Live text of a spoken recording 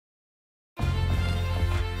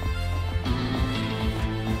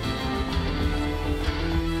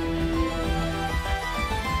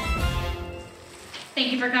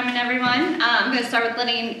Thank you for coming, everyone. I'm going to start with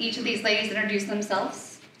letting each of these ladies introduce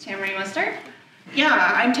themselves. Tamara, you want to start?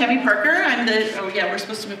 Yeah, I'm Tammy Parker. I'm the, oh yeah, we're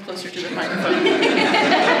supposed to move closer to the microphone.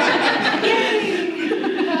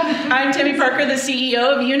 I'm Tammy Parker, the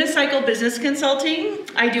CEO of UNIcycle Business Consulting.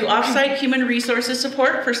 I do offsite human resources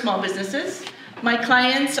support for small businesses. My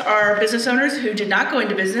clients are business owners who did not go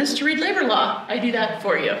into business to read labor law. I do that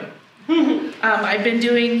for you. I've been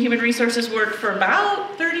doing human resources work for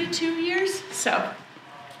about 32 years, so.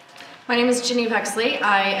 My name is Geneve Huxley.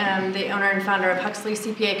 I am the owner and founder of Huxley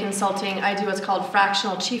CPA Consulting. I do what's called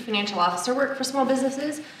Fractional Chief Financial Officer work for small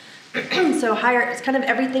businesses. So it's kind of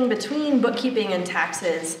everything between bookkeeping and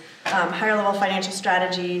taxes, higher level financial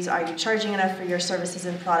strategies, are you charging enough for your services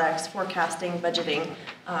and products, forecasting, budgeting,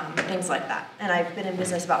 things like that. And I've been in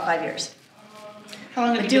business about 5 years. How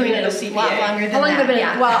long have you been doing it a lot longer than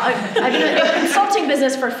that? Well, I've been in a consulting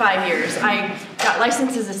business for 5 years. I got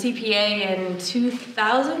licensed as a CPA in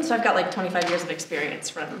 2000, so I've got like 25 years of experience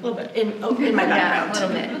from a little bit in my background. Yeah, a little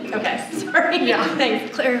bit. Okay, sorry. Yeah,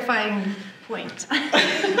 thanks. Clarifying point.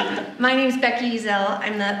 My name is Becky Ezzell.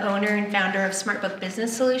 I'm the owner and founder of SmartBook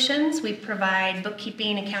Business Solutions. We provide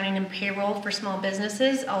bookkeeping, accounting, and payroll for small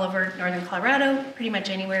businesses all over northern Colorado, pretty much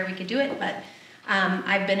anywhere we could do it. But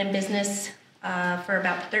I've been in business for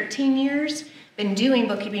about 13 years, been doing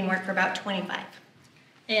bookkeeping work for about 25.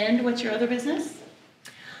 And what's your other business?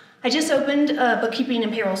 I just opened a bookkeeping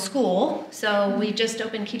and payroll school. So we just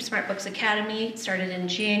opened Keep Smart Books Academy, started in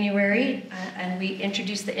January, and we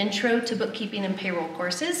introduced the intro to bookkeeping and payroll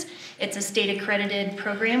courses. It's a state accredited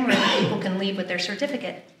program where people can leave with their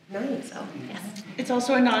certificate. Nice. So, yes. It's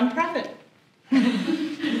also a nonprofit.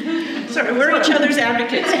 Sorry, we're each other's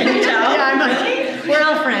advocates, can you tell? Yeah, I'm like, we're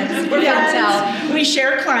all friends. We're friends. We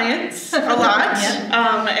share clients a lot,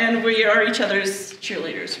 and we are each other's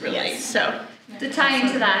cheerleaders, really. Yes. So, to tie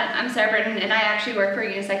into that, I'm Sarah Britton, and I actually work for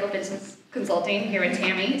UNIcycle Business Consulting here in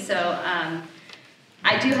Tammy. So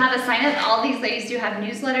I do have a sign up. All these ladies do have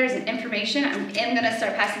newsletters and information. I am going to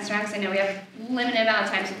start passing this around because I know we have a limited amount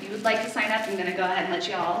of time. So if you would like to sign up, I'm going to go ahead and let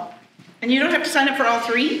you all. And you don't have to sign up for all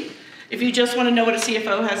three. If you just want to know what a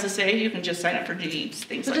CFO has to say, you can just sign up for Geneve's,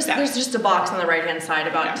 things like that. There's just a box on the right-hand side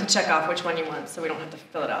to check off which one you want, so we don't have to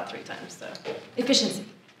fill it out 3 times. So efficiency.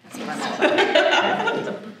 That's what I'm all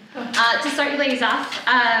about. To start you ladies off,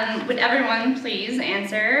 would everyone please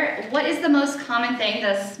answer, what is the most common thing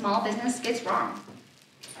that a small business gets wrong?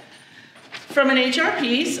 From an HR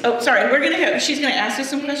piece, she's going to ask us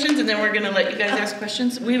some questions, and then we're going to let you guys ask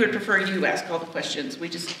questions. We would prefer you ask all the questions. We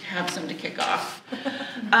just have some to kick off.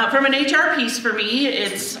 From an HR piece, for me,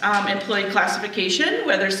 it's employee classification,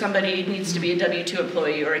 whether somebody needs to be a W-2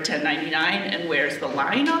 employee or a 1099, and where's the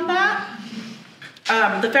line on that.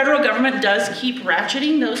 The federal government does keep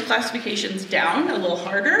ratcheting those classifications down a little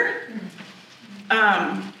harder.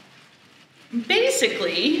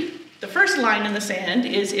 Basically, the first line in the sand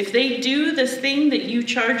is if they do this thing that you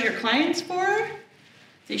charge your clients for,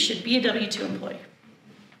 they should be a W-2 employee.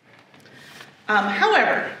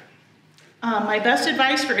 However, my best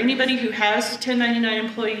advice for anybody who has 1099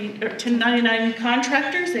 employee or 1099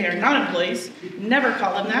 contractors, they are not employees, never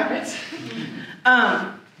call them that,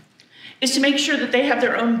 is to make sure that they have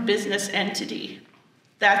their own business entity.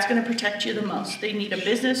 That's going to protect you the most. They need a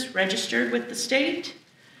business registered with the state.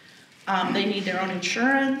 They need their own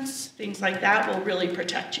insurance, things like that will really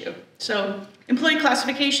protect you. So employee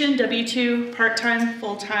classification, W-2, part-time,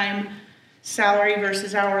 full-time, salary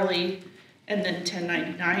versus hourly, and then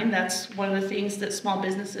 1099. That's one of the things that small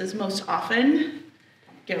businesses most often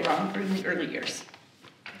get wrong in the early years.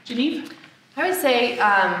 Geneve? I would say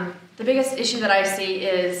the biggest issue that I see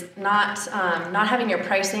is not having your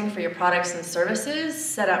pricing for your products and services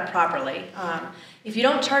set up properly. If you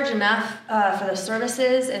don't charge enough for the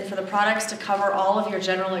services and for the products to cover all of your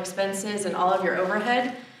general expenses and all of your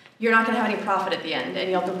overhead, you're not going to have any profit at the end,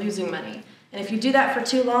 and you'll be losing money. And if you do that for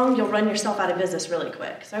too long, you'll run yourself out of business really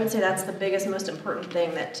quick. So I would say that's the biggest, most important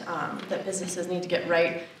thing that businesses need to get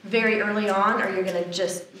right very early on, or you're going to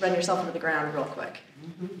just run yourself into the ground real quick.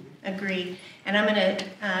 Agreed. And I'm going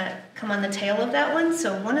to come on the tail of that one.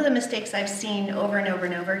 So one of the mistakes I've seen over and over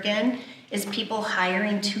and over again is people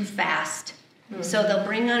hiring too fast. Mm-hmm. So they'll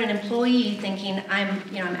bring on an employee thinking,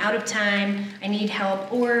 I'm out of time, I need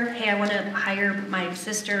help, or hey, I want to hire my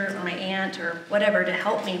sister or my aunt or whatever to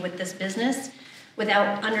help me with this business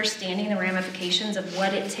without understanding the ramifications of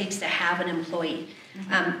what it takes to have an employee.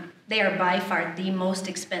 Mm-hmm. They are by far the most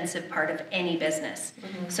expensive part of any business.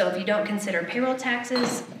 Mm-hmm. So if you don't consider payroll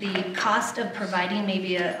taxes, the cost of providing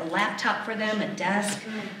maybe a laptop for them, a desk,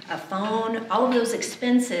 a phone, all of those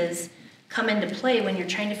expenses come into play when you're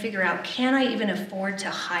trying to figure out, can I even afford to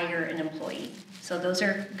hire an employee? So those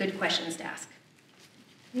are good questions to ask.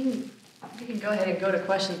 We can go ahead and go to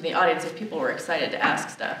questions in the audience if people were excited to ask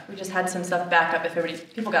stuff. We just had some stuff back up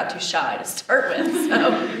if people got too shy to start with, so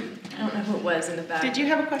I don't know who it was in the back. Did you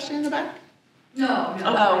have a question in the back? No.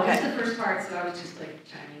 Oh, okay. It's the first part, so I was just like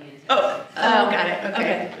chiming in. Got it.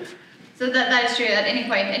 Okay. So that is true. At any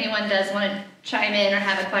point, anyone does want to chime in or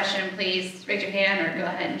have a question, please raise your hand or go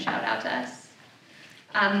ahead and shout out to us.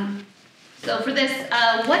 So for this,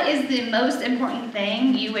 what is the most important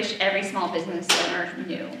thing you wish every small business owner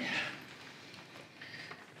knew?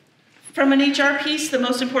 From an HR piece, the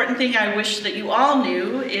most important thing I wish that you all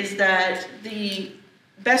knew is that the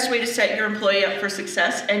best way to set your employee up for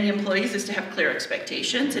success, any employees, is to have clear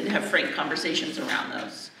expectations and to have frank conversations around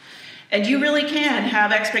those. And you really can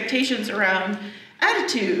have expectations around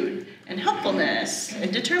attitude and helpfulness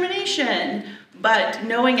and determination, but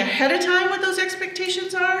knowing ahead of time what those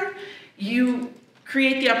expectations are, you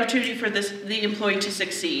create the opportunity for the employee to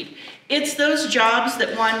succeed. It's those jobs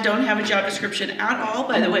that, one, don't have a job description at all.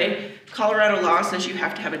 By the way, Colorado law says you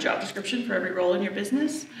have to have a job description for every role in your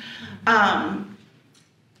business.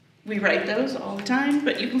 We write those all the time,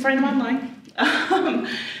 but you can find them online.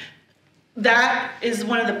 That is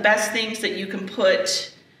one of the best things that you can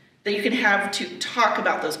put, that you can have to talk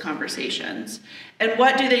about those conversations. And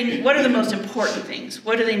what are the most important things?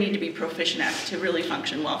 What do they need to be proficient at to really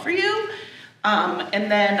function well for you?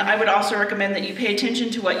 And then I would also recommend that you pay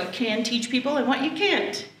attention to what you can teach people and what you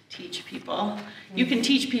can't teach people. You can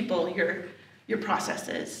teach people your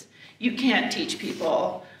processes. You can't teach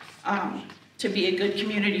people to be a good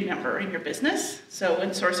community member in your business. So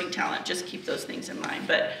when sourcing talent, just keep those things in mind.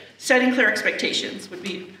 But setting clear expectations would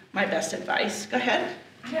be my best advice. Go ahead.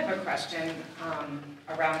 I have a question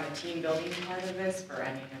around the team building part of this for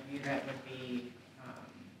any of you that would be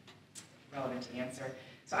relevant to answer.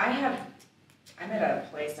 So I'm at a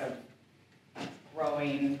place of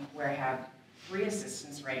growing where I have 3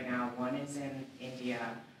 assistants right now. One is in India,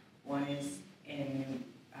 one is in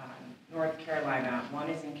North Carolina, one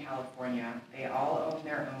is in California. They all own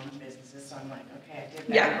their own businesses, so I'm like, okay, I did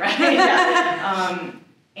that right. Yeah.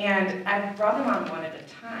 And I've brought them on one at a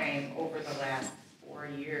time over the last 4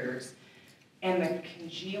 years. And the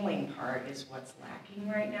congealing part is what's lacking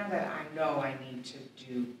right now that I know I need to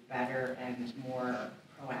do better and more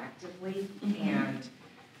proactively. Mm-hmm.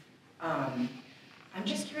 And I'm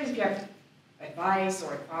just curious if you have advice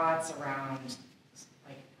or thoughts around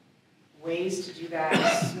like ways to do that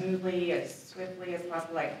as smoothly, as swiftly as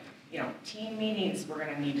possible. Like, team meetings, we're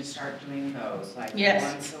going to need to start doing those like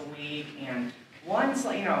once a week, and one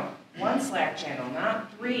Slack channel,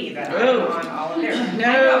 not 3 that are on all of theirs. No.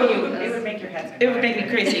 I know it would make your head spin. It would make me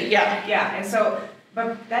crazy, yeah. Yeah, and so,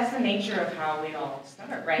 but that's the nature of how we all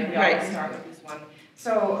start, right? We all start with this one.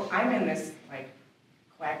 So I'm in this like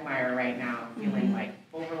quagmire right now, feeling like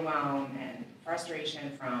overwhelmed and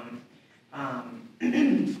frustration from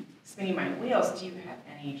spinning my wheels. Do you have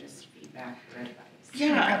any just feedback or advice?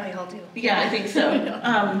 Yeah, Probably all do. Yeah, I think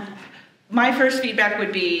so. My first feedback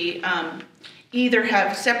would be either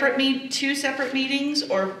have 2 separate meetings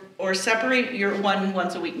or separate your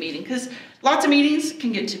once a week meeting, because lots of meetings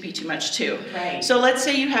can get to be too much too. Right. So let's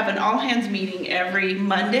say you have an all hands meeting every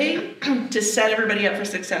Monday to set everybody up for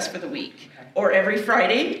success for the week, or every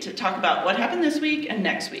Friday to talk about what happened this week and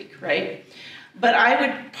next week, right? But I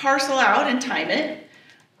would parcel out and time it,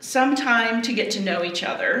 some time to get to know each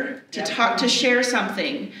other, to talk, to share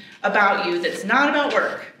something about you that's not about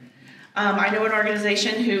work. I know an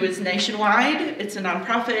organization who is nationwide. It's a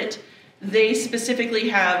nonprofit. They specifically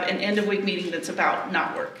have an end of week meeting that's about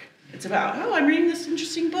not work. It's about, I'm reading this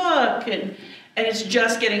interesting book, and it's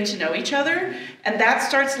just getting to know each other, and that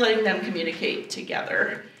starts letting them communicate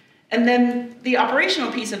together. And then the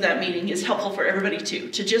operational piece of that meeting is helpful for everybody too,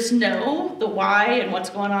 to just know the why and what's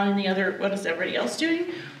going on in the other, what is everybody else doing,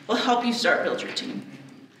 will help you start build your team.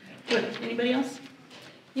 Good. Anybody else?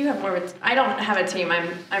 You have more. I don't have a team.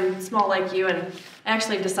 I'm small like you, and I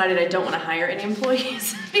actually decided I don't want to hire any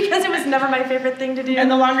employees because it was never my favorite thing to do. And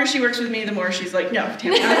the longer she works with me, the more she's like, no,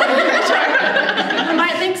 Tamara.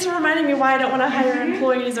 Thanks for reminding me why I don't want to hire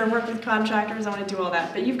employees or work with contractors. I want to do all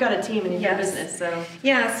that. But you've got a team and you've got a business, so.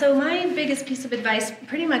 Yeah, so my biggest piece of advice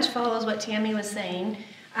pretty much follows what Tammy was saying.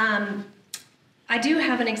 I do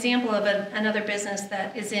have an example of another business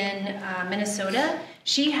that is in Minnesota.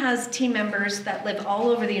 She has team members that live all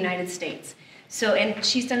over the United States. So, and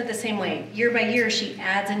she's done it the same way. Year by year, she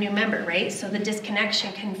adds a new member, right? So the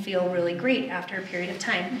disconnection can feel really great after a period of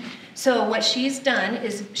time. So what she's done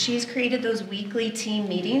is she's created those weekly team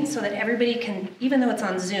meetings so that everybody can, even though it's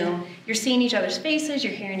on Zoom, you're seeing each other's faces,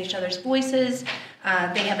 you're hearing each other's voices.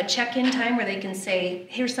 They have a check-in time where they can say,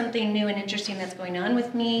 here's something new and interesting that's going on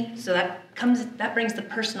with me. So that brings the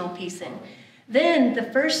personal piece in. Then the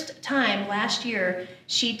first time last year,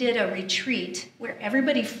 she did a retreat where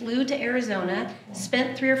everybody flew to Arizona,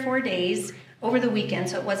 spent 3 or 4 days over the weekend,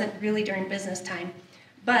 so it wasn't really during business time.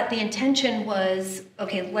 But the intention was,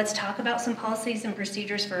 okay, let's talk about some policies and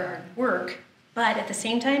procedures for our work. But at the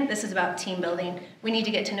same time, this is about team building. We need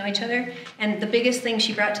to get to know each other. And the biggest thing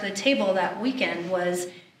she brought to the table that weekend was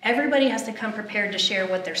everybody has to come prepared to share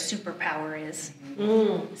what their superpower is.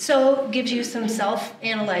 So it gives you some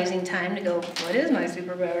self-analyzing time to go, what is my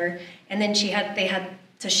superpower? And then they had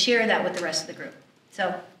to share that with the rest of the group.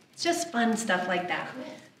 So it's just fun stuff like that.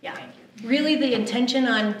 Yeah. Really the intention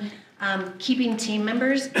on keeping team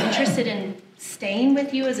members interested in staying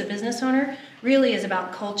with you as a business owner really is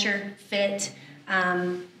about culture, fit,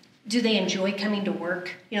 do they enjoy coming to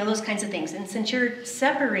work? You know, those kinds of things. And since you're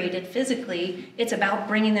separated physically, it's about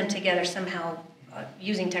bringing them together somehow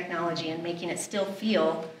using technology and making it still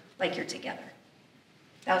feel like you're together.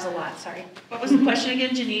 That was a lot, sorry. What was the question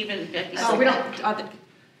again, Geneve and Becky? Oh, we don't,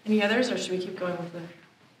 any others, or should we keep going with the?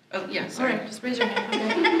 Oh, yeah, All sorry. right, just raise your hand.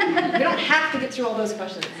 Okay. We don't have to get through all those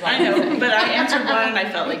questions. I know, but I answered one and I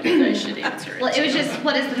felt like you guys should answer it. Well, it was just,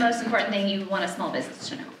 what is the most important thing you want a small business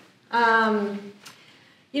to know?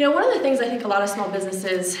 You know, one of the things I think a lot of small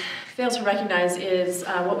businesses fail to recognize is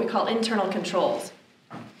what we call internal controls.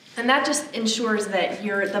 And that just ensures that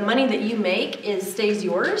the money that you make stays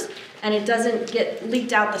yours, and it doesn't get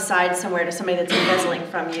leaked out the side somewhere to somebody that's embezzling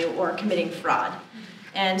from you or committing fraud.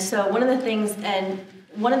 And so one of the things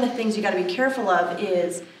you got to be careful of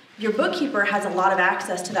is your bookkeeper has a lot of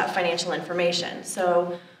access to that financial information.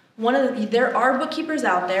 So there are bookkeepers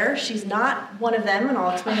out there, she's not one of them, and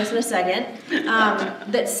I'll explain this in a second,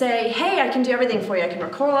 that say, hey, I can do everything for you. I can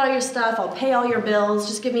record all your stuff, I'll pay all your bills,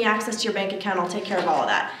 just give me access to your bank account, I'll take care of all of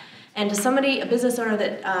that. And to somebody, a business owner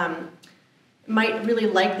that might really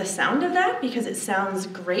like the sound of that because it sounds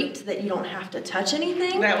great that you don't have to touch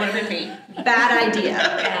anything. That would have been me. Bad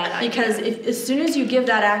idea. Because as soon as you give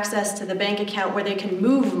that access to the bank account where they can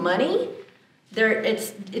move money,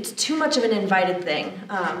 it's too much of an invited thing.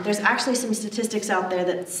 There's actually some statistics out there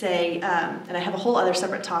that say, and I have a whole other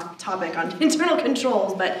separate topic on internal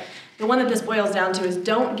controls, but the one that this boils down to is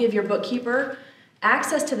don't give your bookkeeper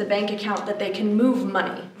access to the bank account that they can move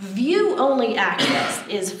money. View-only access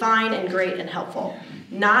is fine and great and helpful.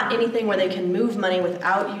 Not anything where they can move money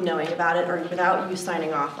without you knowing about it or without you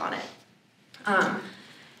signing off on it.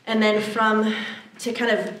 And then to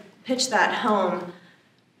kind of pitch that home,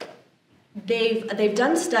 they've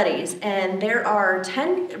done studies, and there are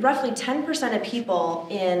roughly 10% of people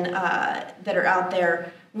that are out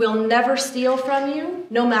there will never steal from you,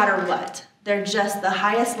 no matter what. They're just the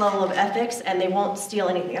highest level of ethics, and they won't steal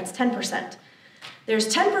anything. That's 10%.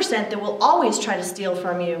 There's 10% that will always try to steal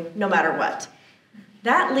from you, no matter what.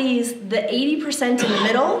 That leaves the 80% in the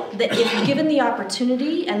middle that, if given the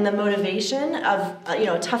opportunity and the motivation of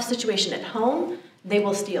a tough situation at home, they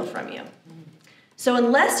will steal from you. So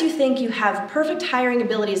unless you think you have perfect hiring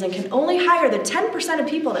abilities and can only hire the 10% of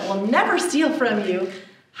people that will never steal from you,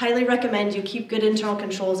 highly recommend you keep good internal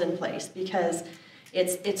controls in place, because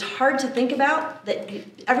it's hard to think about that.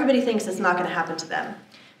 Everybody thinks it's not going to happen to them.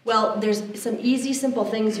 Well, there's some easy, simple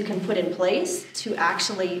things you can put in place to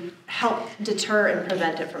actually help deter and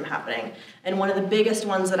prevent it from happening. And one of the biggest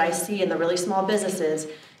ones that I see in the really small businesses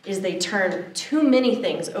is they turn too many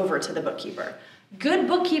things over to the bookkeeper. Good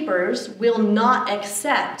bookkeepers will not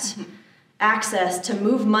accept access to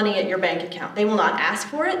move money at your bank account. They will not ask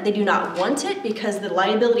for it. They do not want it because the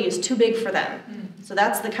liability is too big for them. So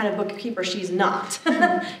that's the kind of bookkeeper she's not.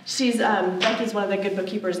 Becky's one of the good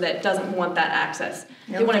bookkeepers that doesn't want that access.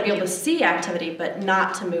 They want to be able to see activity, but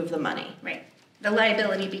not to move the money. Right. The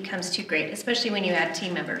liability becomes too great, especially when you add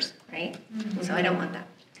team members, right? Mm-hmm. So I don't want that.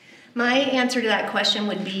 My answer to that question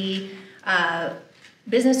would be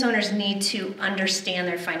business owners need to understand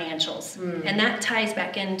their financials. And that ties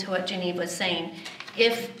back into what Geneve was saying.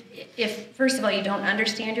 If first of all, you don't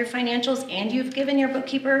understand your financials and you've given your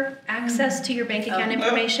bookkeeper access to your bank account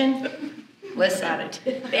information, listen,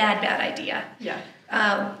 bad idea. Yeah.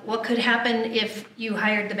 What could happen if you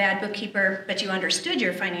hired the bad bookkeeper, but you understood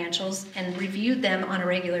your financials and reviewed them on a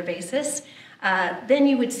regular basis? Then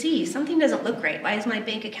you would see something doesn't look right. Why is my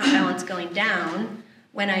bank account balance going down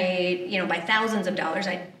when by thousands of dollars,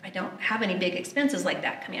 I don't have any big expenses like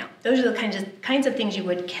that coming out? Those are the kinds of things you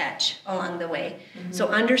would catch along the way. Mm-hmm. So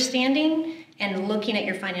understanding and looking at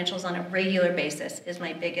your financials on a regular basis is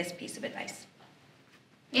my biggest piece of advice.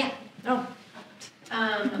 Yeah. Oh.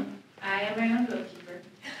 I am my own bookkeeper.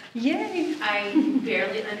 Yay. I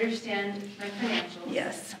barely understand my financials.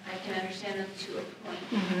 Yes. I can understand them to a point.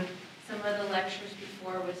 Mm-hmm. Some of the lectures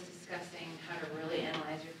before was discussing how to really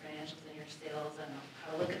analyze your financials and your sales and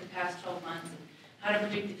how to look at the past 12 months and how to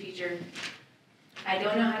predict the future. I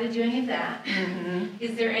don't know how to do any of that. Mm-hmm.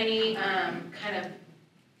 Is there any kind of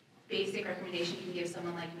basic recommendation you can give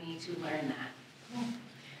someone like me to learn that?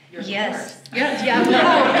 Yes. Yes. Yeah.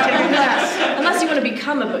 Take a class. Unless you want to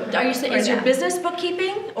become a book, are you saying, is your business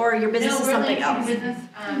bookkeeping or your business is something else? No, business.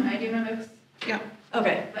 I do my books. Yeah.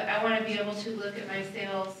 Okay. But I want to be able to look at my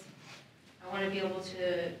sales. I want to be able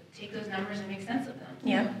to take those numbers and make sense of them.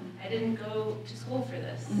 Yeah. I didn't go to school for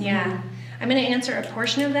this. Yeah. I'm going to answer a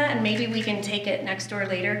portion of that, and maybe we can take it next door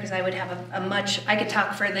later, because I would have I could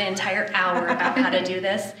talk for the entire hour about how to do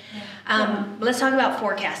this. Let's talk about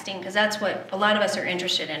forecasting, because that's what a lot of us are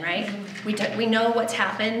interested in, right? We know what's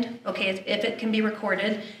happened. Okay, if it can be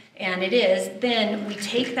recorded, and it is, then we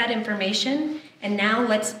take that information, and now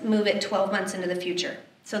let's move it 12 months into the future.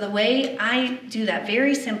 So the way I do that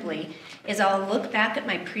very simply is I'll look back at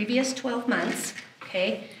my previous 12 months,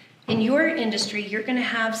 okay? In your industry, you're going to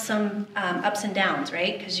have some ups and downs,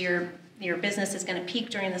 right? Because your business is going to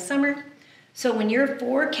peak during the summer. So when you're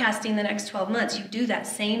forecasting the next 12 months, you do that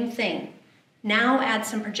same thing. Now add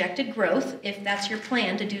some projected growth, if that's your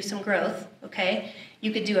plan to do some growth, okay?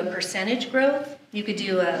 You could do a percentage growth. You could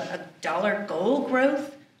do a dollar goal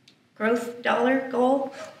growth dollar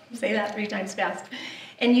goal. Say that 3 times fast.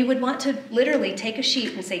 And you would want to literally take a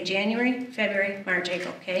sheet and say January, February, March,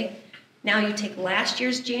 April, okay? Now you take last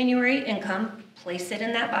year's January income, place it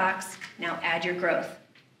in that box, now add your growth.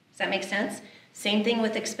 Does that make sense? Same thing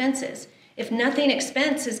with expenses. If nothing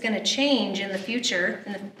expense is going to change in the future,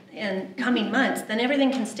 in coming months, then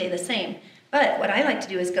everything can stay the same. But what I like to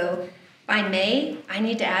do is go, by May, I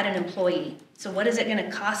need to add an employee. So what is it going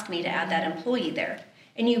to cost me to add that employee there?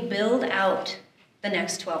 And you build out the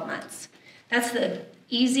next 12 months. That's the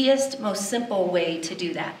easiest, most simple way to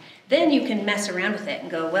do that. Then you can mess around with it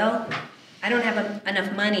and go, well, I don't have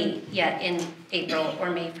enough money yet in April or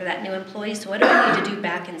May for that new employee, so what do I need to do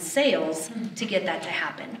back in sales to get that to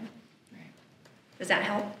happen? Does that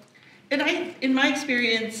help? And in my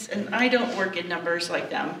experience, and I don't work in numbers like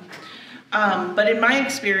them, but in my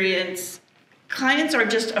experience, clients are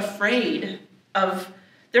just afraid of,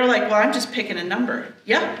 they're like, well, I'm just picking a number.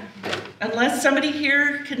 Yep. Unless somebody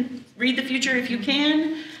here can read the future, if you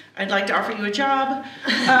can, I'd like to offer you a job.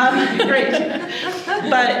 Great.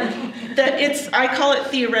 But I call it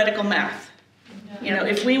theoretical math. You know,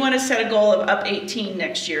 if we want to set a goal of up 18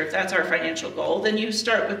 next year, if that's our financial goal, then you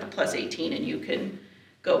start with the plus 18 and you can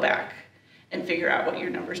go back and figure out what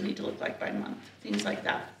your numbers need to look like by month, things like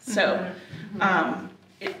that. So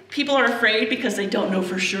people are afraid because they don't know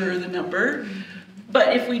for sure the number.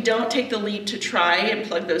 But if we don't take the leap to try and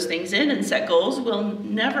plug those things in and set goals, we'll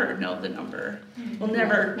never know the number. We'll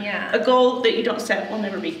never, a goal that you don't set will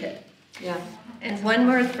never be hit. Yeah. And one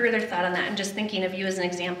more further thought on that, I'm just thinking of you as an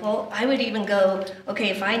example. I would even go, okay,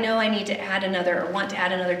 if I know I need to add another, or want to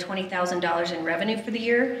add another $20,000 in revenue for the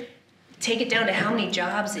year, take it down to how many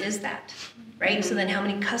jobs is that, right? Mm-hmm. So then how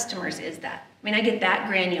many customers is that? I mean, I get that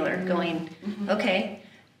granular going, okay,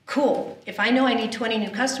 cool. If I know I need 20 new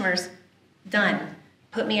customers, done.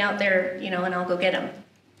 Put me out there, you know, and I'll go get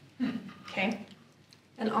them. Okay?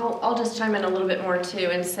 And I'll just chime in a little bit more too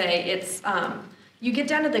and say it's, you get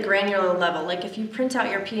down to the granular level. Like if you print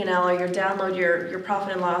out your P&L or you download your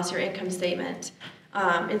profit and loss, your income statement,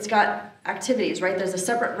 it's got activities, right? There's a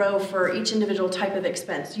separate row for each individual type of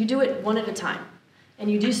expense. You do it one at a time.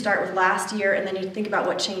 And you do start with last year and then you think about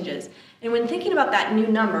what changes. And when thinking about that new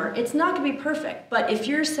number, it's not going to be perfect. But if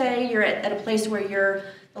you're, say, you're at a place where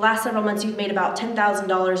the last several months you've made about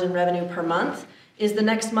 $10,000 in revenue per month, is the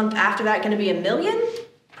next month after that going to be $1 million?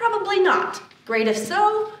 Probably not. Great if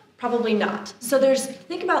so, probably not. So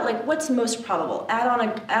think about like what's most probable. Add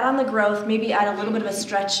on the growth, maybe add a little bit of a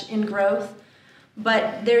stretch in growth.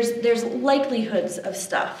 But there's likelihoods of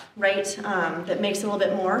stuff, right, that makes it a little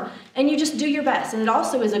bit more. And you just do your best. And it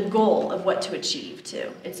also is a goal of what to achieve,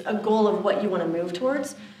 too. It's a goal of what you want to move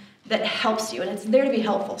towards that helps you. And it's there to be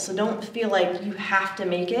helpful. So don't feel like you have to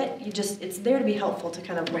make it. It's there to be helpful to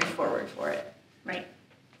kind of move forward for it. Right.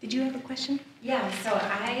 Did you have a question? Yeah, so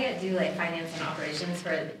I do like finance and operations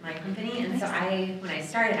for my company. And so when I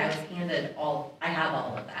started, I was handed I have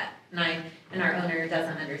all of that. And our owner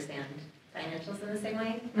doesn't understand financials in the same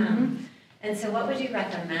way. And so what would you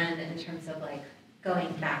recommend in terms of like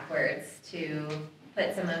going backwards to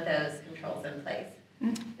put some of those controls in place?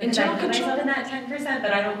 Internal control in that 10%,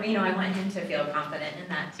 but I don't, I want him to feel confident in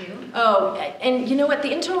that too. Oh, and you know what,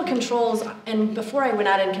 the internal controls, and before I went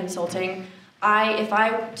out in consulting, if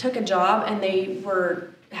I took a job and they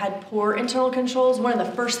had poor internal controls, one of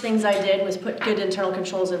the first things I did was put good internal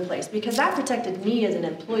controls in place, because that protected me as an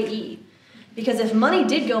employee. Because if money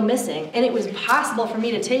did go missing and it was possible for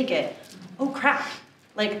me to take it, oh crap,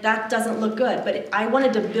 like that doesn't look good. But I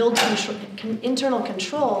wanted to build internal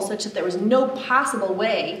controls such that there was no possible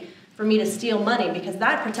way for me to steal money, because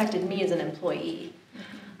that protected me as an employee.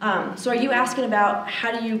 So are you asking about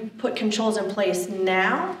how do you put controls in place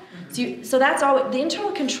now? So that's all. The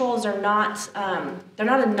internal controls are not, they're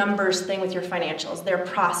not a numbers thing with your financials. They're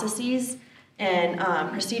processes and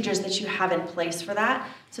procedures that you have in place for that.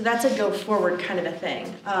 So that's a go forward kind of a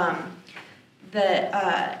thing.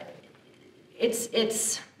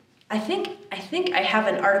 I think I have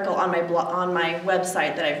an article on my blog, on my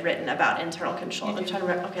website that I've written about internal controls. I'm trying to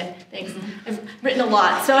remember. Okay, thanks. I've written a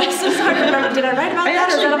lot, so it's so hard to remember. Did I write about that,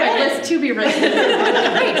 or is that on my list to be written?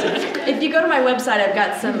 Great. If you go to my website, I've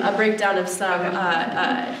got a breakdown of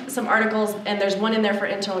some articles, and there's one in there for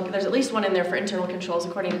internal. There's at least one in there for internal controls,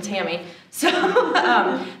 according to Tammy. So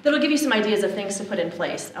that'll give you some ideas of things to put in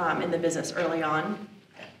place in the business early on.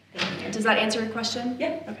 Does that answer your question?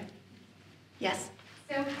 Yeah. Okay. Yes.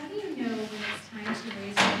 So how do you know when it's time to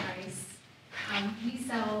raise your price? We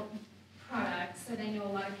sell products, and I know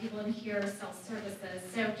a lot of people in here sell services.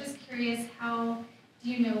 So just curious, how do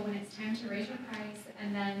you know when it's time to raise your price,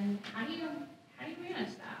 and then how do you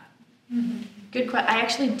manage that? Mm-hmm. Good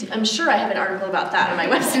question. I'm sure I have an article about that on my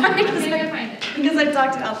website because I've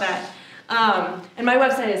talked about that. And my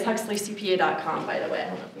website is huxleycpa.com, by the way. I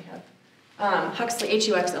don't know if we have. Huxley,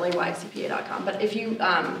 Huxley, CPA.com. But if you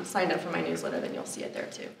signed up for my newsletter, then you'll see it there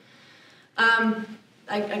too.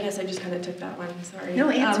 I guess I just kind of took that one. Sorry. No,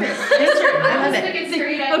 answer it. I love it.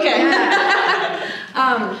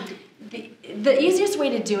 Okay. The easiest way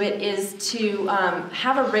to do it is to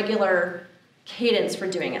have a regular cadence for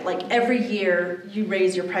doing it. Like every year, you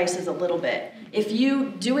raise your prices a little bit. If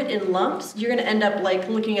you do it in lumps, you're going to end up like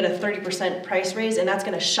looking at a 30% price raise, and that's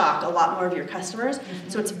going to shock a lot more of your customers. Mm-hmm.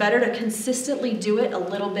 So it's better to consistently do it a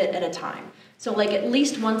little bit at a time. So like at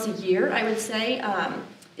least once a year, I would say.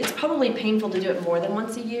 It's probably painful to do it more than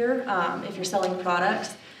once a year if you're selling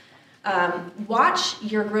products. Watch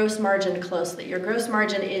your gross margin closely. Your gross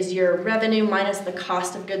margin is your revenue minus the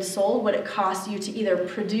cost of goods sold, what it costs you to either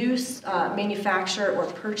produce, manufacture, or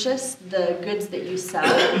purchase the goods that you sell.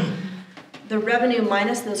 The revenue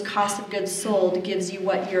minus those cost of goods sold gives you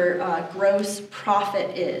what your gross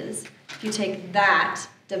profit is. If you take that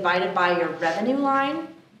divided by your revenue line,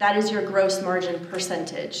 that is your gross margin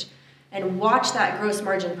percentage. And watch that gross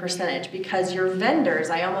margin percentage, because your vendors,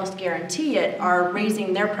 I almost guarantee it, are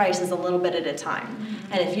raising their prices a little bit at a time.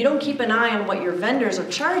 Mm-hmm. And if you don't keep an eye on what your vendors are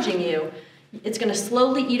charging you, it's going to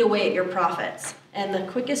slowly eat away at your profits. And the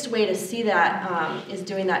quickest way to see that is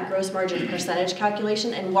doing that gross margin percentage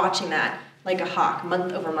calculation and watching that like a hawk,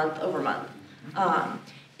 month over month over month.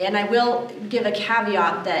 And I will give a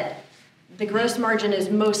caveat that the gross margin is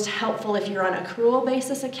most helpful if you're on accrual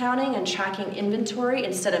basis accounting and tracking inventory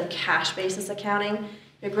instead of cash basis accounting.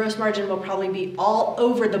 Your gross margin will probably be all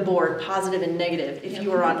over the board, positive and negative, if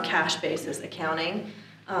you are on cash basis accounting.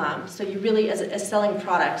 So you really, as selling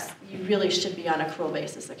products, you really should be on accrual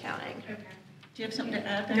basis accounting. Okay. Do you have something to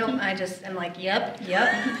add, Becky? Nope, I just am like, yep.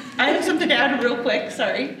 I have something to add real quick,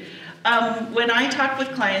 sorry. When I talk with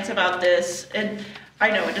clients about this, and I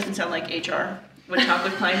know it doesn't sound like HR would talk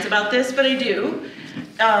with clients about this, but I do.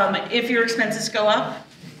 If your expenses go up,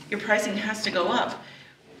 your pricing has to go up.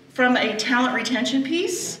 From a talent retention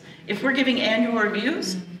piece, if we're giving annual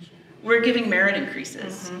reviews, we're giving merit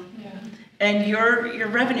increases. Mm-hmm. Yeah. And your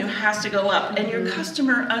revenue has to go up, and your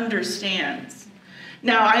customer understands.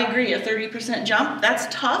 Now, I agree, a 30% jump, that's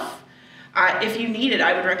tough. If you need it,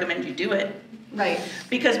 I would recommend you do it. Right.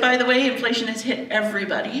 Because, by the way, inflation has hit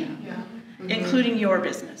everybody, including your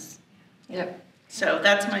business. Yep. So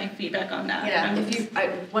that's my feedback on that. Yeah.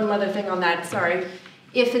 One other thing on that. Sorry.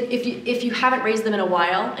 If you haven't raised them in a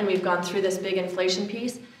while, and we've gone through this big inflation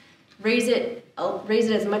piece, raise it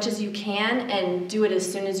as much as you can, and do it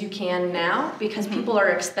as soon as you can now, because people are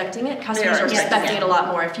expecting it. Customers are expecting it a lot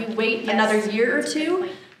more. If you wait another year or two,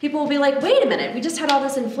 people will be like, wait a minute, we just had all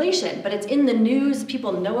this inflation, but it's in the news,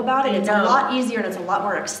 people know about it, it's a lot easier and it's a lot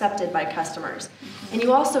more accepted by customers. And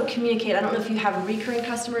you also communicate, I don't know if you have recurring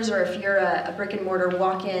customers or if you're a brick and mortar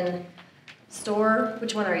walk-in store,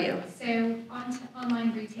 which one are you? So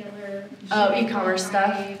online retailer. Oh, e-commerce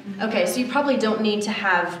stuff? Okay, so you probably don't need to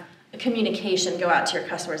have a communication go out to your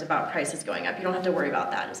customers about prices going up. You don't have to worry about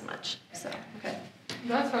that as much. So, okay.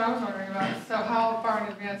 That's what I was wondering about. So how far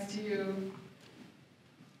in advance do you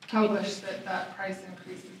publish that price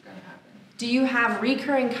increase is going to happen? Do you have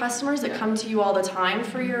recurring customers that come to you all the time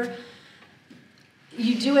for your,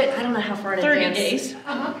 you do it, I don't know how far in 30 advance. days.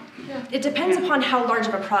 It depends upon how large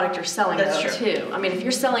of a product you're selling That's though, true. too. I mean, if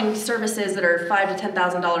you're selling services that are $5,000 to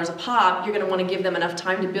 $10,000 a pop, you're gonna wanna give them enough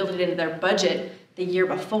time to build it into their budget the year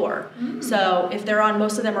before. So if they're on,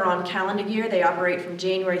 most of them are on calendar year, they operate from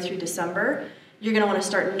January through December, you're gonna wanna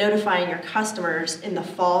start notifying your customers in the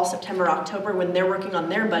fall, September, October, when they're working on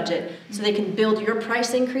their budget, so they can build your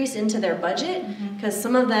price increase into their budget, because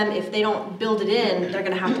some of them, if they don't build it in, they're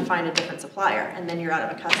gonna have to find a different supplier, and then you're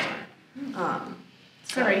out of a customer.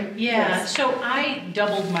 Sorry. Yeah, so I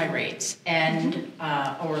doubled my rates and,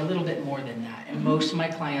 or a little bit more than that. And most of my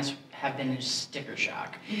clients have been in sticker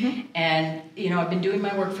shock. And, you know, I've been doing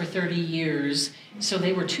my work for 30 years, so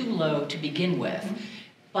they were too low to begin with.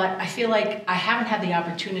 But I feel like I haven't had the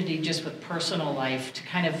opportunity just with personal life to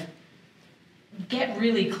kind of get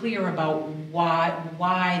really clear about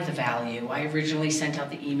why the value. I originally sent out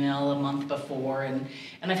the email a month before, and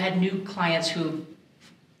I've had new clients who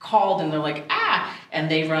called and they're like, and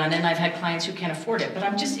they run, and I've had clients who can't afford it. But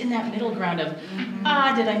I'm just in that middle ground of,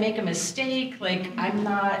 did I make a mistake? Like, I'm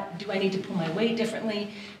not, do I need to pull my weight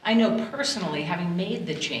differently? I know personally, having made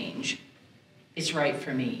the change, it's right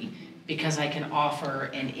for me because I can offer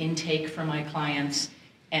an intake for my clients,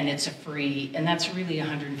 and it's a free, and that's really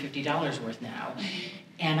 $150 worth now.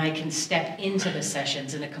 And I can step into the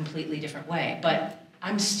sessions in a completely different way. But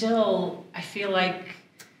I'm still, I feel like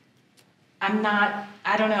I'm not,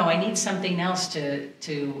 I don't know, I need something else to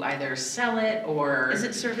either sell it or... Is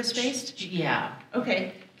it service-based? Yeah.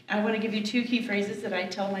 Okay, I want to give you 2 key phrases that I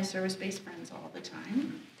tell my service-based friends all the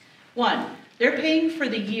time. 1, they're paying for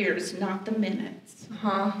the years, not the minutes.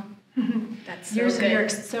 That's so Years and good.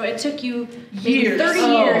 years. So it took you Years. 30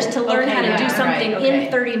 years to learn how to yeah, do something right, okay.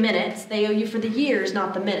 in 30 minutes. They owe you for the years,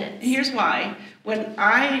 not the minutes. Here's why.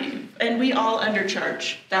 And we all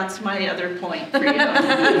undercharge. That's my other point for you.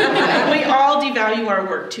 We all devalue our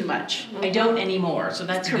work too much. I don't anymore, so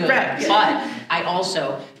that's Correct. good. But I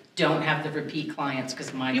also don't have the repeat clients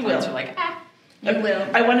because my You clients will. are like, You will.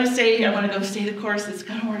 I want to go stay the course. It's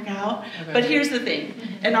going to work out. Okay. But here's the thing,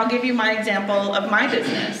 and I'll give you my example of my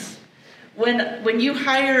business. When you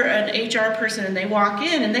hire an HR person and they walk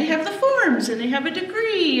in and they have the forms and they have a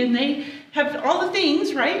degree and they have all the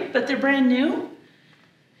things, right? But they're brand new.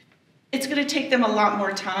 It's going to take them a lot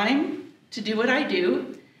more time to do what I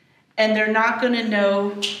do, and they're not going to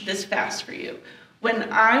know this fast for you.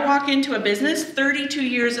 When I walk into a business, 32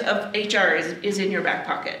 years of HR is in your back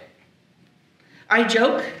pocket. I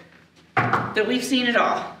joke that we've seen it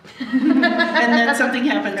all. And then something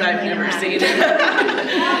happens I've never seen.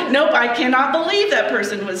 Nope, I cannot believe that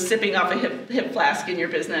person was sipping off a hip flask in your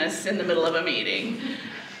business in the middle of a meeting.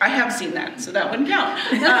 I have seen that, so that wouldn't count.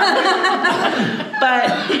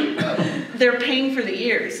 But they're paying for the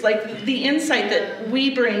years. Like the insight that we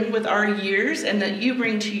bring with our years and that you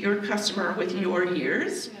bring to your customer with your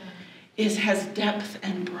years has depth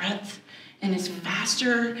and breadth and is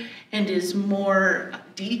faster and is more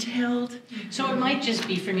detailed. So it might just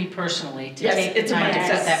be for me personally to Yes, take the it's a time to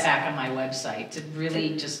mindset. put that back on my website, to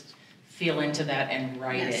really just feel into that and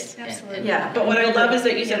write Yes, it. absolutely. Yeah. But what I love is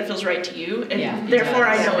that you said it feels right to you, and Yeah, it therefore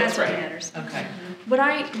I does. know That's it's what right. matters. Okay.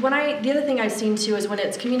 The other thing I've seen too is when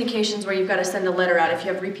it's communications where you've got to send a letter out if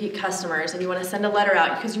you have repeat customers and you want to send a letter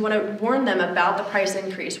out because you want to warn them about the price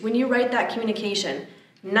increase. When you write that communication,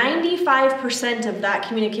 95% of that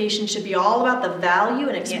communication should be all about the value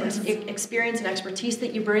and experience and expertise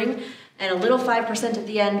that you bring, and a little 5% at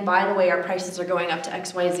the end, by the way, our prices are going up to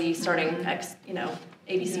XYZ starting X,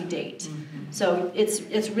 ABC date. So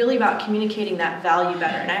it's really about communicating that value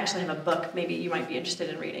better. And I actually have a book maybe you might be interested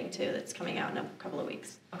in reading too that's coming out in a couple of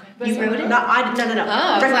weeks. Okay. You wrote it? No.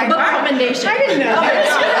 Oh, Book recommendation. I didn't know.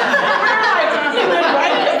 You would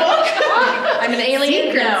write a book? I'm an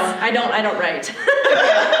alien. Secrets. No, I don't write.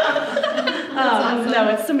 No,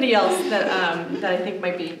 it's somebody else that I think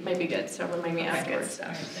might be good. So remind me afterwards. All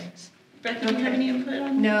right, thanks. Becky, do you have any input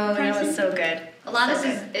on No, that pricing? was so good. A lot of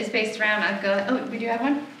this is based around, we do have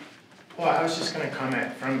one? Well, I was just going to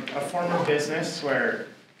comment from a former business where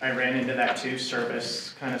I ran into that too,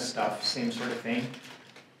 service kind of stuff, same sort of thing.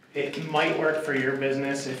 It might work for your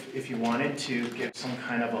business if you wanted to give some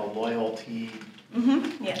kind of a loyalty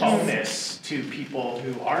Yes. bonus to people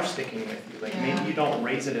who are sticking with you. Like maybe you don't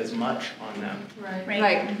raise it as much on them.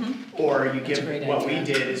 Right. Or you That's a give, great what we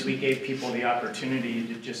idea. did is we gave people the opportunity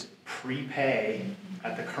to just prepay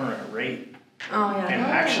at the current rate. Oh yeah. And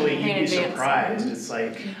actually, Pay in you'd be advance. surprised, it's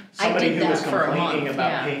like, I somebody did who was that for a complaining month,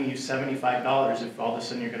 about yeah. paying you $75, if all of a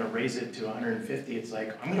sudden you're gonna raise it to $150, it's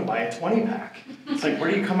like, I'm gonna buy a 20-pack. It's like,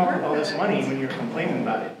 where do you come up with all this money when you're complaining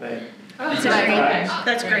about it? But That's a great,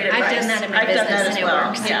 That's great advice. I've done that in my I've done business that as and it well.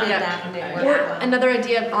 works. Yeah. I did that and it worked Or well. another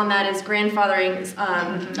idea on that is grandfathering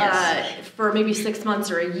for maybe 6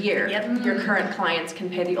 months or a year. Yep. Your current clients can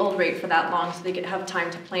pay the old rate for that long so they could have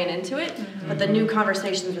time to plan into it. But the new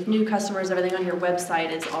conversations with new customers, everything on your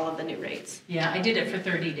website is all of the new rates. Yeah, I did it for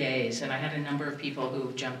 30 days, and I had a number of people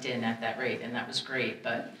who jumped in at that rate, and that was great.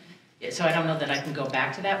 But so I don't know that I can go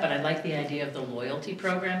back to that, but I like the idea of the loyalty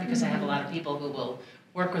program because I have a lot of people who will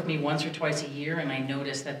work with me once or twice a year, and I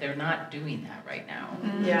notice that they're not doing that right now.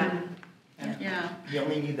 Yeah. Yeah. You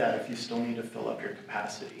only need that if you still need to fill up your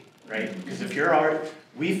capacity, right? Because if you're already,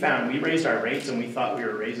 we raised our rates and we thought we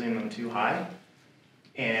were raising them too high.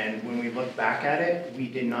 And when we look back at it, we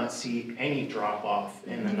did not see any drop off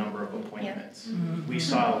in the number of appointments. We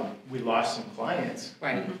lost some clients,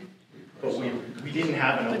 Right. but we didn't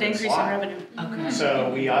have an With open increase in slot. revenue. Okay.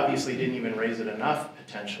 So we obviously didn't even raise it enough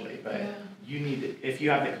potentially, but you need to, if you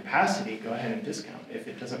have the capacity, go ahead and discount. If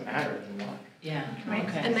it doesn't matter, then why? Yeah, Right.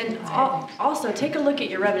 okay. And then also take a look at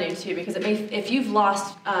your revenue too, because it may, if you've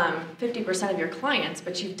lost 50% of your clients,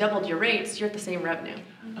 but you've doubled your rates, you're at the same revenue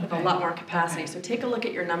with a Okay. lot more capacity. Okay. So take a look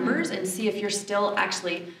at your numbers and see if you're still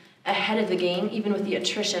actually ahead of the game, even with the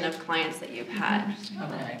attrition of clients that you've had.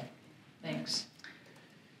 Okay, thanks.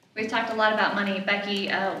 We've talked a lot about money.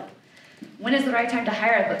 Becky, when is the right time to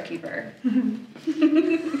hire a bookkeeper?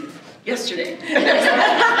 Yesterday.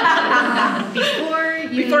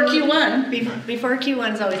 Before Q1. Before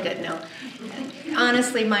Q1 is always good. No,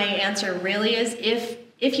 honestly, my answer really is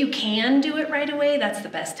if you can do it right away, that's the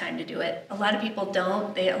best time to do it. A lot of people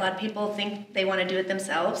don't. A lot of people think they want to do it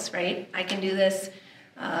themselves, right? I can do this,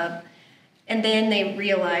 and then they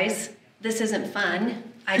realize this isn't fun.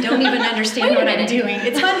 I don't even understand what I'm doing.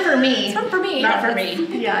 It's fun for me. It's fun for me. Not for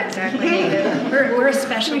me. Yeah, exactly. We're a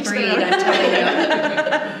special breed, I'm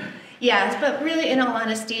telling you. Yeah, but really, in all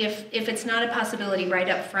honesty, if it's not a possibility right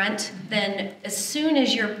up front, then as soon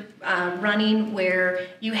as you're running where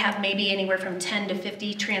you have maybe anywhere from 10 to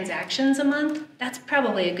 50 transactions a month, that's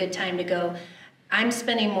probably a good time to go. I'm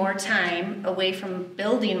spending more time away from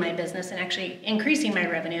building my business and actually increasing my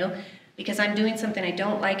revenue because I'm doing something I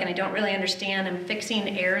don't like and I don't really understand. I'm fixing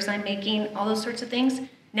errors I'm making, all those sorts of things.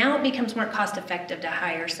 Now it becomes more cost effective to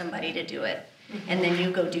hire somebody to do it, and then you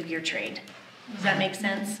go do your trade. Does that make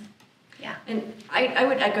sense? Yeah. And I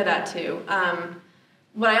would echo that too.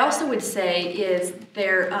 What I also would say is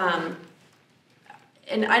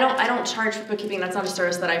and I don't charge for bookkeeping. That's not a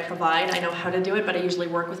service that I provide. I know how to do it, but I usually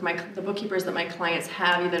work with the bookkeepers that my clients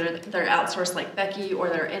have, either they're outsourced like Becky or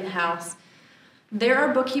they're in-house. There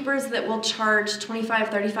are bookkeepers that will charge $25,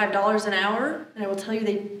 $35 an hour, and I will tell you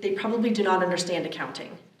they probably do not understand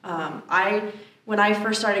accounting. When I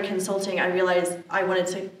first started consulting, I realized I wanted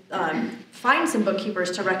to find some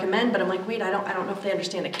bookkeepers to recommend, but I'm like, wait, I don't know if they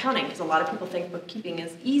understand accounting, because a lot of people think bookkeeping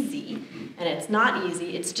is easy, and it's not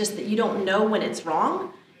easy. It's just that you don't know when it's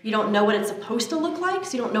wrong. You don't know what it's supposed to look like,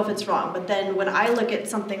 so you don't know if it's wrong. But then when I look at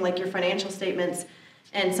something like your financial statements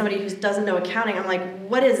and somebody who doesn't know accounting, I'm like,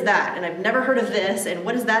 what is that? And I've never heard of this, and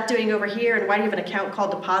what is that doing over here? And why do you have an account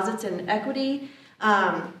called deposits and equity?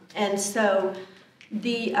 And so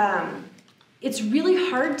it's really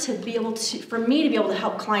hard for me to be able to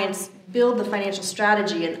help clients build the financial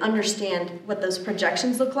strategy and understand what those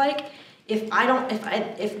projections look like if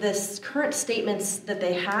this current statements that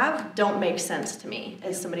they have don't make sense to me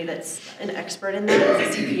as somebody that's an expert in that,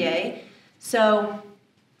 as a CPA. So,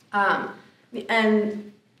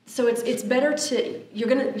 and so it's better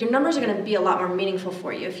your numbers are gonna be a lot more meaningful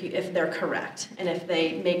for you if they're correct and if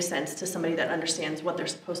they make sense to somebody that understands what they're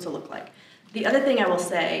supposed to look like. The other thing I will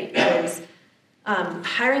say is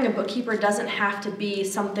hiring a bookkeeper doesn't have to be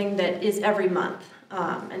something that is every month.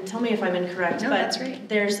 And tell me if I'm incorrect. No, but that's right.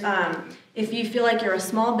 There's if you feel like you're a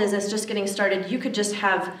small business just getting started, you could just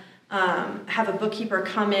have a bookkeeper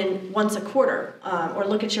come in once a quarter or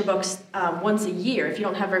look at your books once a year if you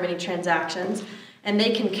don't have very many transactions. And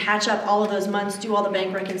they can catch up all of those months, do all the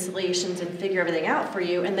bank reconciliations, and figure everything out for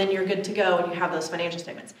you, and then you're good to go and you have those financial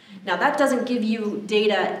statements. Now, that doesn't give you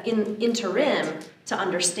data in interim to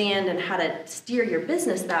understand and how to steer your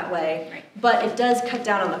business that way, right. But it does cut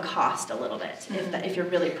down on the cost a little bit if you're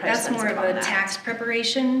really price That's more sensitive of on a that. tax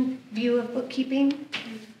preparation view of bookkeeping.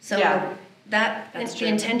 So Yeah. that's true.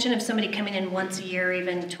 the intention of somebody coming in once a year,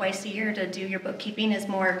 even twice a year to do your bookkeeping is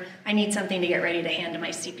more, I need something to get ready to hand to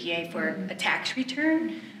my CPA for a tax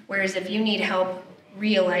return. Whereas if you need help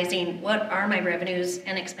realizing what are my revenues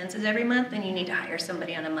and expenses every month, then you need to hire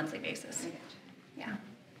somebody on a monthly basis. Yeah.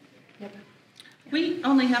 We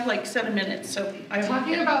only have like 7 minutes, so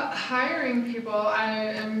Talking about hiring people, I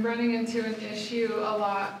am running into an issue a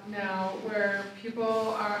lot now where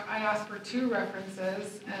I ask for 2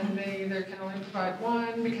 references and they either can only provide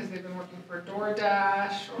 1 because they've been working for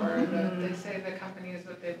DoorDash or they say the companies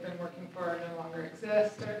that they've been working for no longer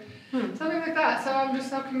exist or something like that. So I'm just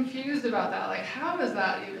so confused about that. Like, how is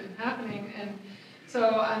that even happening? And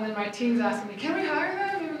then my team's asking me, can we hire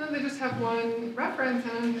them even though they just have 1 reference?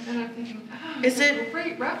 And I'm thinking, is it a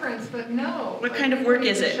great reference, but no. What kind of work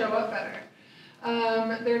is it? Show up better.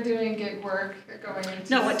 They're doing gig work. They're going into.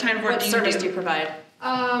 No, what kind of work What service do you provide?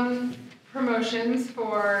 Promotions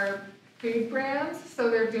for food brands. So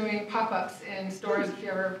they're doing pop-ups in stores. If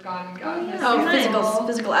you've ever gone and gotten this.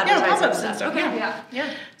 Physical advertising. Yeah, pop-ups and stuff. Okay.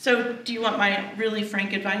 Yeah. So, do you want my really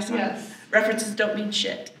frank advice on Yes. references? Don't mean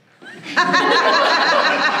shit.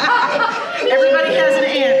 Everybody has an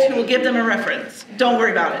aunt who will give them a reference. Don't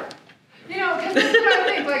worry about it. Because that's what I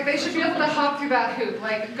think. Like, they should be able to hop through that hoop.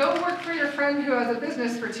 Like, go work for your friend who has a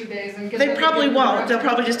business for 2 days and get. They probably won't. They'll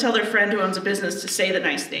probably just tell their friend who owns a business to say the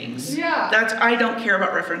nice things. Yeah. I don't care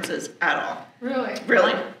about references at all. Really.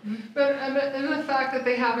 But and the fact that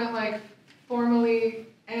they haven't formally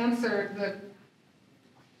answered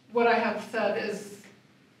what I have said is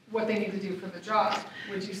what they need to do for the job.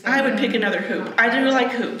 Would you say? I would pick another hoop. I do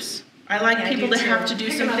like hoops. I like people that have to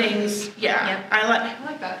do some things. Yeah, I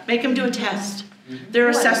like that. Make them do a test. There are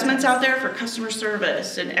assessments out there for customer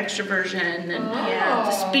service and extroversion and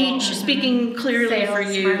speaking clearly for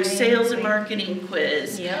you, sales and marketing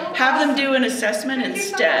quiz. Have them do an assessment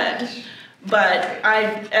instead. But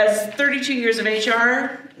as 32 years of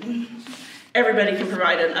HR, everybody can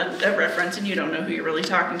provide a reference, and you don't know who you're really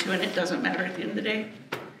talking to, and it doesn't matter at the end of the day.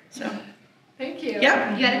 So. Thank you.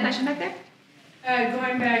 Yeah. You had a question back there?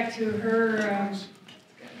 Going back to her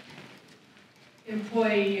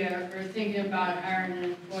employee, or thinking about hiring an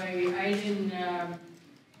employee,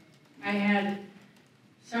 I had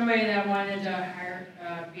somebody that wanted to hire,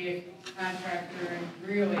 be a contractor in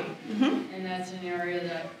Greeley, and that's an area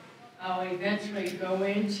that I'll eventually go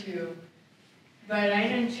into. But I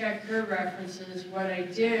didn't check her references. What I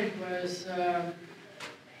did was,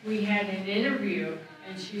 we had an interview,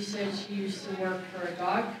 and she said she used to work for a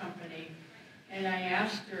dog company, and I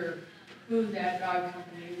asked her who that dog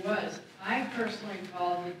company was. I personally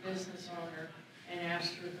called the business owner and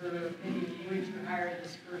asked her her opinion, would you hire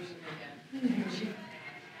this person again?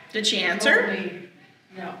 Did she answer?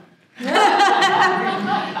 No.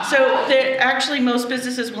 So actually most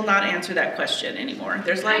businesses will not answer that question anymore.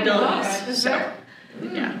 There's liabilities. So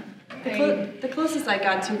yeah. The closest I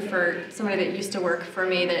got to for somebody that used to work for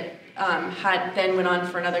me that then went on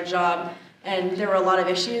for another job, and there were a lot of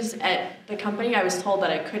issues at the company. I was told that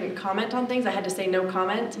I couldn't comment on things. I had to say no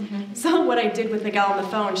comment. So what I did with the gal on the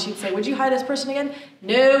phone, she'd say, would you hire this person again?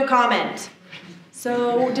 No comment.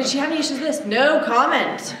 So did she have any issues with this? No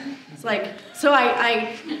comment. It's like, so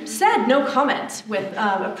I said no comment with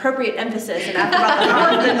appropriate emphasis, and after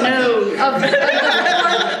about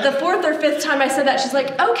the fourth or fifth time I said that, she's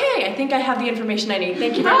like, okay, I think I have the information I need.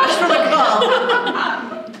 Thank you very much for the call.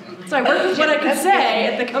 So I worked with what I could say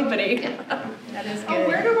at the company. That is good.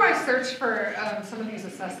 Where do I search for some of these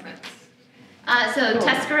assessments? So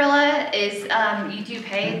Tuscarora is, you do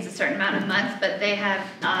pay, it's a certain amount a month, but they have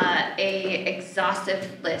a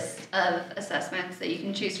exhaustive list of assessments that you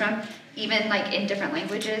can choose from, even in different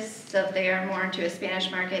languages. So if they are more into a Spanish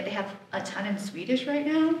market, they have a ton in Swedish right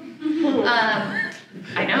now.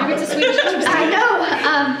 I know. Maybe it's a Swedish website. I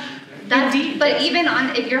know. Indeed. But even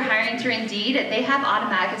if you're hiring through Indeed, they have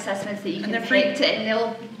automatic assessments that you can print and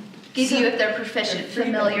they'll give you if they're proficient,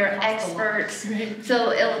 familiar, experts.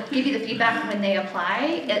 So it'll give you the feedback when they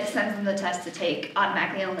apply. It sends them the test to take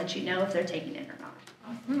automatically and let you know if they're taking it or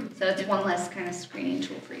not. So it's one less kind of screening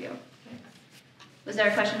tool for you. Was there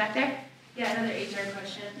a question back there? Yeah, another HR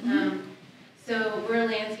question. So we're a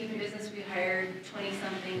landscaping business. We hired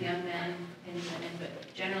 20-something young men and women,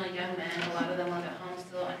 but generally young men. A lot of them live at home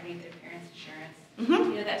still underneath their parents' insurance.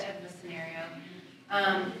 You know, that type of a scenario.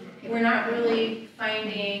 We're not really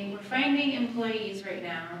we're finding employees right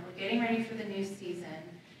now. We're getting ready for the new season.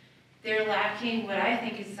 They're lacking what I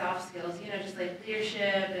think is soft skills, just like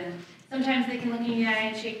leadership, and sometimes they can look in your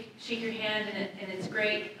eye and shake your hand, and it's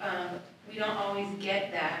great. We don't always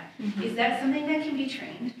get that. Is that something that can be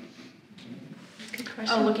trained? Good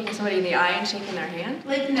question. Oh, looking at somebody in the eye and shaking their hand?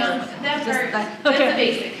 No, that's a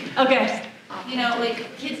basic. Okay.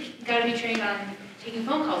 Kids gotta be trained on taking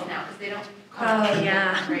phone calls now because they don't call. Oh,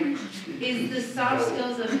 yeah. Right. Is the soft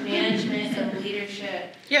skills of management and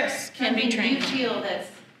leadership can be trained. You feel that's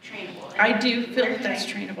trainable? I do feel that's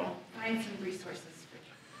trainable. Find some resources for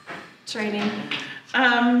Training.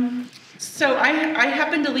 So I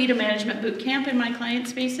happen to lead a management boot camp in my client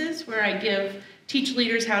spaces where I teach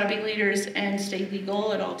leaders how to be leaders and stay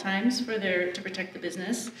legal at all times to protect the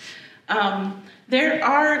business.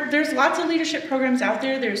 There's lots of leadership programs out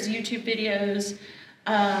there. There's YouTube videos.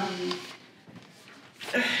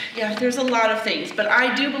 Yeah, there's a lot of things, but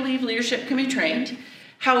I do believe leadership can be trained.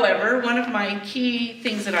 However, one of my key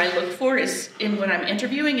things that I look for when I'm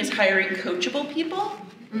interviewing is hiring coachable people.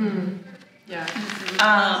 Yeah.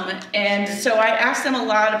 And so I ask them a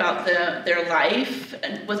lot about their life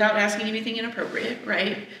without asking anything inappropriate,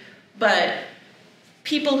 right? But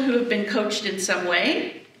people who have been coached in some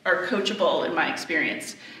way are coachable in my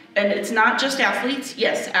experience. And it's not just athletes.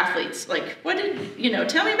 Yes, athletes. Like,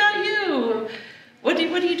 tell me about you. What do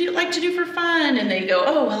you like to do for fun? And they go,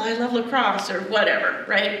 oh, well, I love lacrosse or whatever,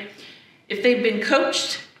 right? If they've been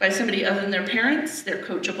coached by somebody other than their parents, they're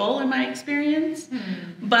coachable in my experience.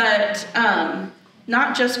 But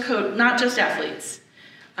not just athletes.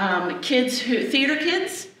 Theater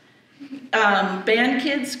kids, band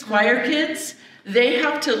kids, choir kids, they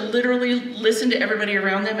have to literally listen to everybody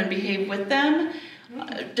around them and behave with them.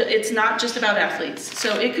 It's not just about athletes.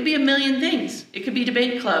 So it could be a million things. It could be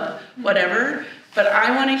debate club, whatever. But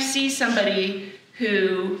I want to see somebody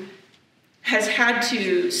who has had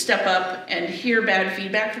to step up and hear bad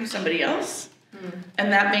feedback from somebody else.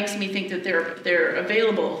 And that makes me think that they're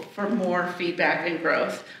available for more feedback and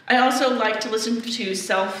growth. I also like to listen to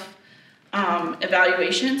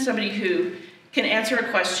self-evaluation, somebody who can answer a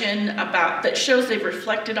question that shows they've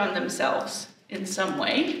reflected on themselves in some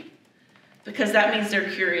way, because that means they're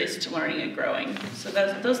curious to learning and growing. So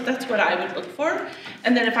that's what I would look for.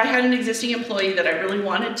 And then if I had an existing employee that I really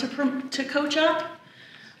wanted to coach up,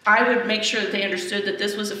 I would make sure that they understood that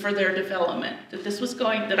this was for their development,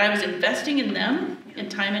 that I was investing in them in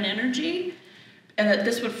time and energy, and that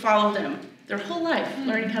this would follow them their whole life.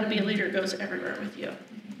 Learning how to be a leader goes everywhere with you.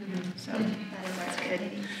 So, That's good.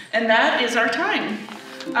 And that is our time.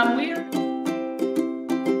 We are.